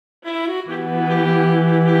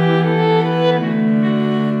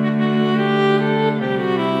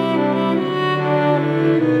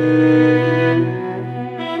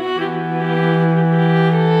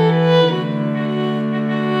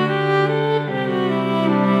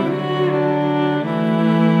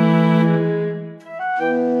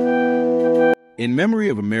In memory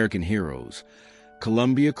of American heroes,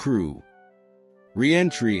 Columbia crew,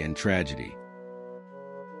 reentry and tragedy.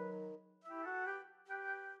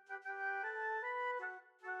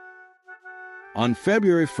 On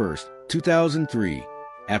February 1st, 2003,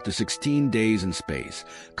 after 16 days in space,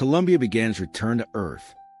 Columbia began its return to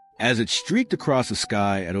Earth. As it streaked across the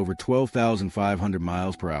sky at over 12,500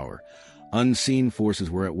 miles per hour, unseen forces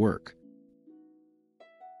were at work.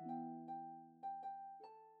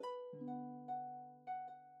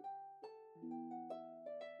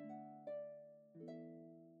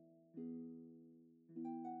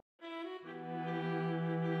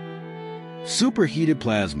 Superheated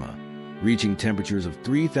plasma, reaching temperatures of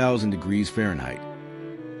 3,000 degrees Fahrenheit,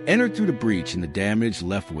 entered through the breach in the damaged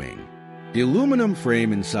left wing. The aluminum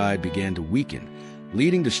frame inside began to weaken,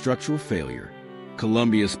 leading to structural failure.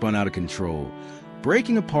 Columbia spun out of control,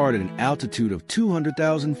 breaking apart at an altitude of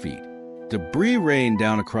 200,000 feet. Debris rained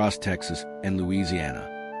down across Texas and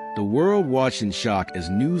Louisiana. The world watched in shock as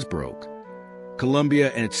news broke.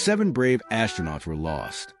 Columbia and its 7 brave astronauts were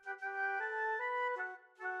lost.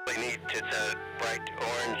 It's a bright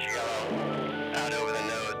orange yellow out over the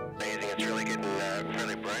nose. Amazing. It's really good.